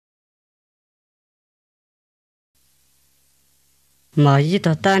马一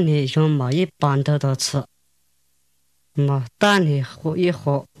的蛋里用马一般的吃，马蛋里喝一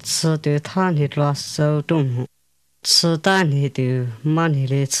喝，吃的汤里拉手动，吃蛋里的马里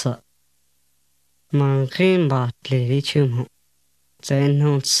来吃，马给马里的去먹，再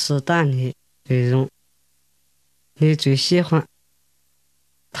弄吃蛋里的肉，你最喜欢。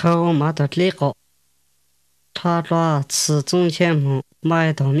头马的那个，他拉吃中间먹，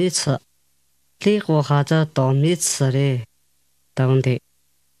买稻米吃，那个还在稻米吃的。懂的，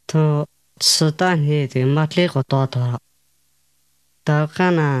都吃蛋里的马那个多多了，到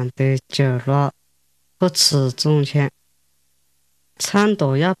看呢的酒了，不吃中间，餐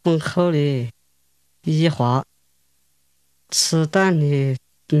多也本口里一花，吃蛋里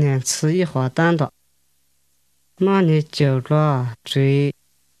连吃一花蛋的，马里酒了最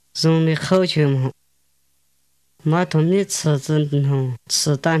容易口去嘛，马同你吃只能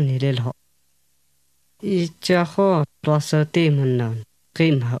吃蛋里的了。一家伙多少地门人给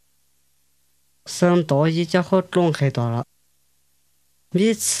唔好，生多一家伙种开多了，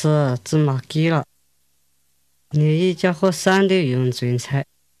米吃只马给了，你一家伙三的用准菜，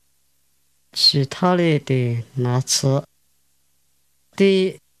其他的得拿吃，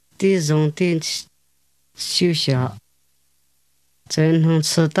地容的休息了，再能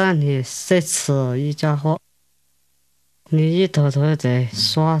吃蛋的再吃一家伙，你一头头在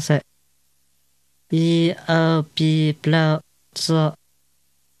耍噻。1、2、B、6、4，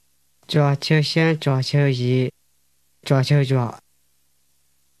抓球线，抓球1，抓球抓，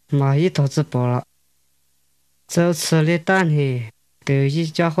马一头子饱了，走吃的蛋里，都一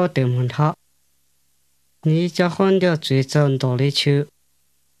家伙都问他，你一家伙了最真多的球，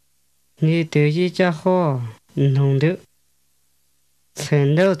你都一家伙弄的，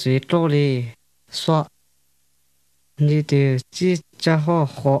成了最多的耍，你都一家伙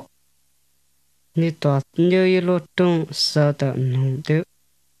喝。你多留一路洞收的弄丢，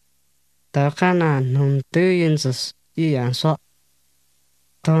到看那弄丢人子一样耍，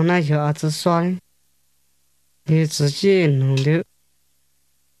到那有啥子耍呢？你自己弄丢，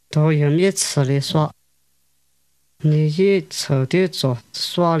到有没吃的耍，你一抽的做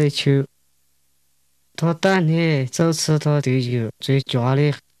耍的球，到蛋里走吃到就有最佳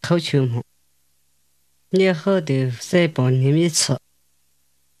的口球嘛，你后头再把你们吃。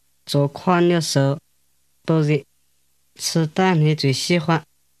做宽的手都是吃蛋你最喜欢，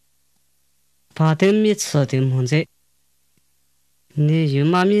把点米吃的么子，你有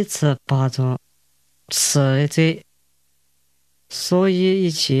嘛米吃把着吃的这，所以一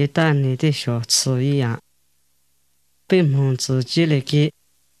起蛋你的小吃一样，并蒙自己的给，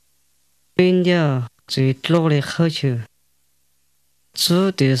并了最多的口球，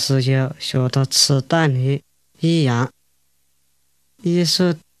煮的时候学到吃蛋的一样，一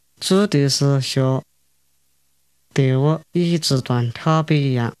是煮的是小对我一直断差别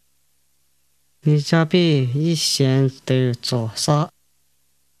一样，你家比以前都做啥，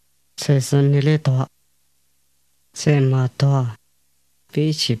才是你的多，才没多，比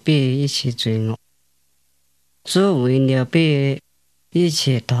一起罪恶，煮为了比一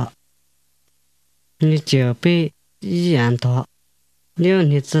起多，你就比一样多，六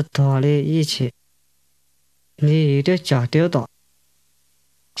你只多的一起，你有点假丢多。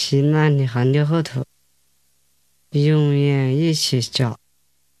现在你还留后头，永远一起叫，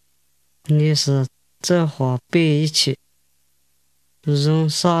你是这话比一起，用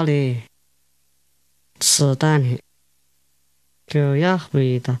啥的吃蛋的，狗也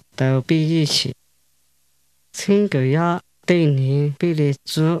回答都比一起，亲狗也对你比你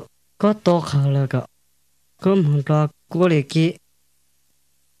煮个多好了个，我们到过来给，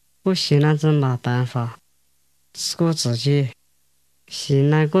我现在真没办法，我自己。现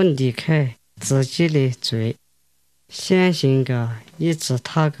在我离开自己的罪，相信个一直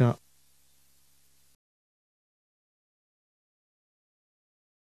他个